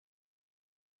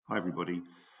Hi everybody.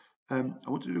 I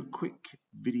want to do a quick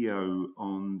video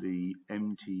on the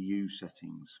MTU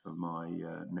settings for my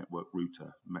network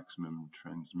router, maximum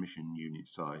transmission unit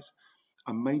size.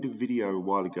 I made a video a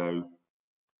while ago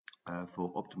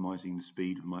for optimizing the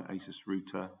speed of my ASUS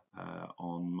router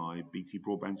on my BT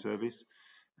broadband service,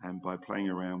 and by playing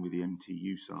around with the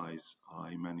MTU size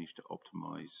I managed to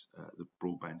optimize the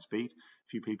broadband speed. A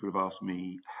few people have asked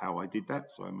me how I did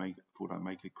that, so I thought I'd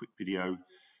make a quick video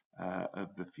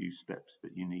of the few steps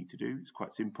that you need to do. It's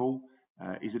quite simple.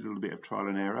 Is a little bit of trial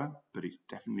and error, but it's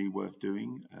definitely worth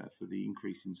doing for the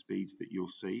increase in speeds that you'll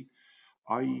see.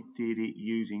 I did it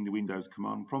using the Windows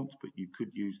command prompt, but you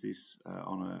could use this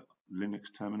on a Linux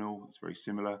terminal. It's very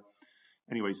similar.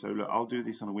 Anyway, so look, I'll do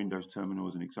this on a Windows terminal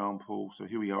as an example. So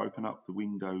here we are, open up the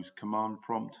Windows command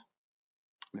prompt.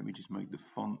 Let me just make the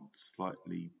font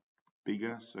slightly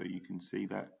bigger so you can see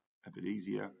that a bit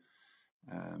easier.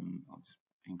 I'll just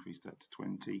increase that to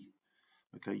 20.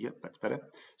 Okay, yep, that's better.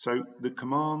 So the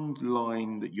command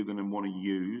line that you're going to want to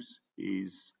use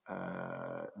is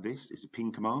this. It's a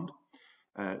ping command.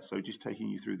 So just taking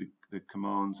you through the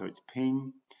command. So it's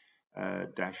ping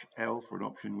 -L for an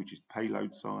option, which is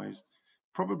payload size.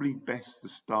 Probably best to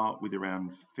start with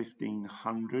around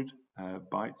 1500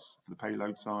 bytes for the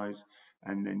payload size,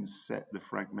 and then set the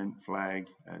fragment flag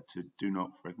to do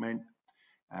not fragment.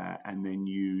 And then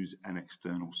use an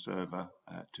external server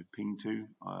to ping to.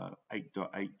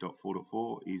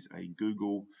 8.8.4.4 is a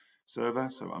Google server,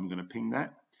 so I'm going to ping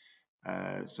that.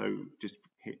 So just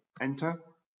hit enter.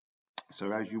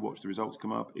 So as you watch the results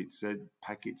come up, it said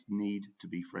packets need to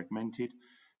be fragmented.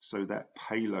 So that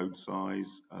payload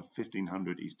size of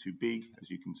 1500 is too big. As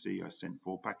you can see, I sent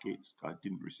 4 packets. I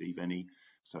didn't receive any,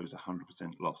 so it's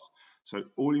 100% loss. So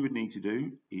all you would need to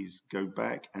do is go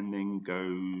back and then go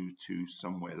to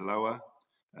somewhere lower.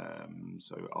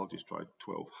 So I'll just try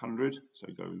 1200. So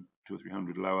go 200 or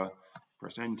 300 lower,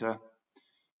 press enter.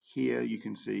 Here you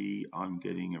can see I'm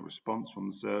getting a response from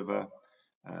the server.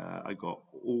 I got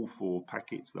all 4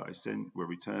 packets that I sent were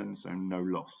returned, so no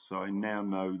loss. So I now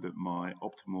know that my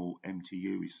optimal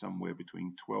MTU is somewhere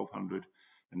between 1200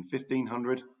 and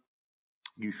 1500.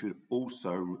 You should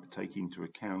also take into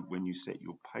account when you set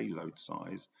your payload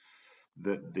size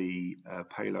that the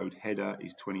payload header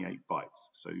is 28 bytes.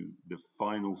 So the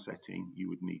final setting you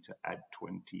would need to add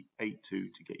 28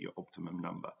 to get your optimum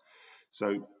number.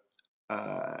 So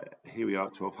here we are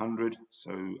at 1200.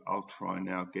 So I'll try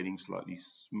now getting slightly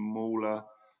smaller.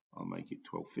 I'll make it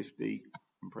 1250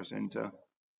 and press enter.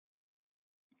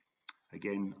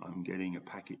 Again, I'm getting a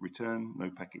packet return, no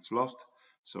packets lost.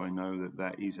 So I know that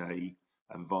that is a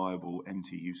viable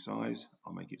MTU size.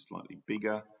 I'll make it slightly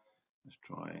bigger. Let's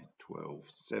try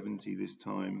 1270 this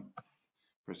time.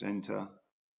 Press enter.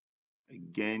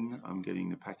 Again, I'm getting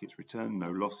the packets returned,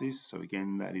 no losses. So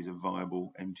again, that is a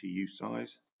viable MTU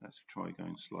size. Let's try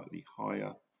going slightly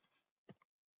higher.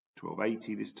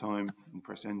 1280 this time and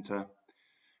press enter.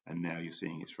 And now you're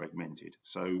seeing it's fragmented.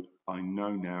 So I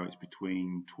know now it's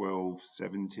between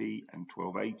 1270 and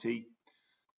 1280.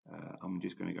 I'm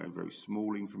just going to go very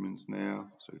small increments now.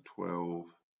 So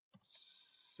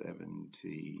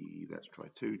 1270, let's try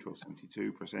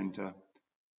 1272, press enter.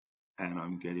 And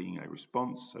I'm getting a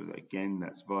response. So that, again,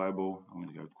 that's viable. I'm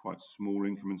going to go quite small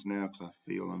increments now because I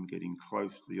feel I'm getting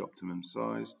close to the optimum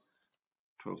size.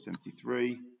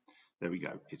 1273, there we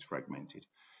go, it's fragmented.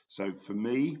 So for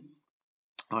me,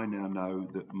 I now know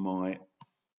that my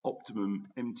optimum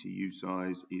MTU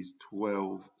size is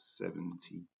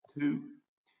 1272.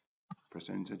 Press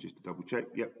enter just to double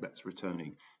check. Yep, that's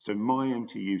returning. So my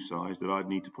MTU size that I'd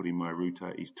need to put in my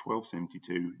router is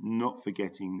 1272, not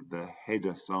forgetting the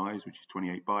header size, which is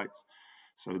 28 bytes.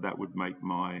 So that would make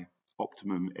my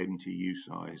optimum MTU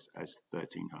size as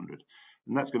 1300.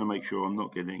 And that's going to make sure I'm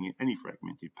not getting any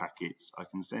fragmented packets. I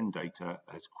can send data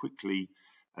as quickly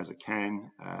as I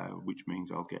can, which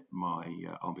means I'll get my,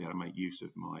 I'll be able to make use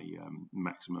of my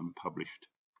maximum published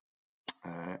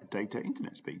data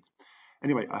internet speeds.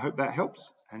 Anyway, I hope that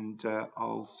helps, and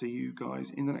I'll see you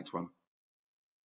guys in the next one.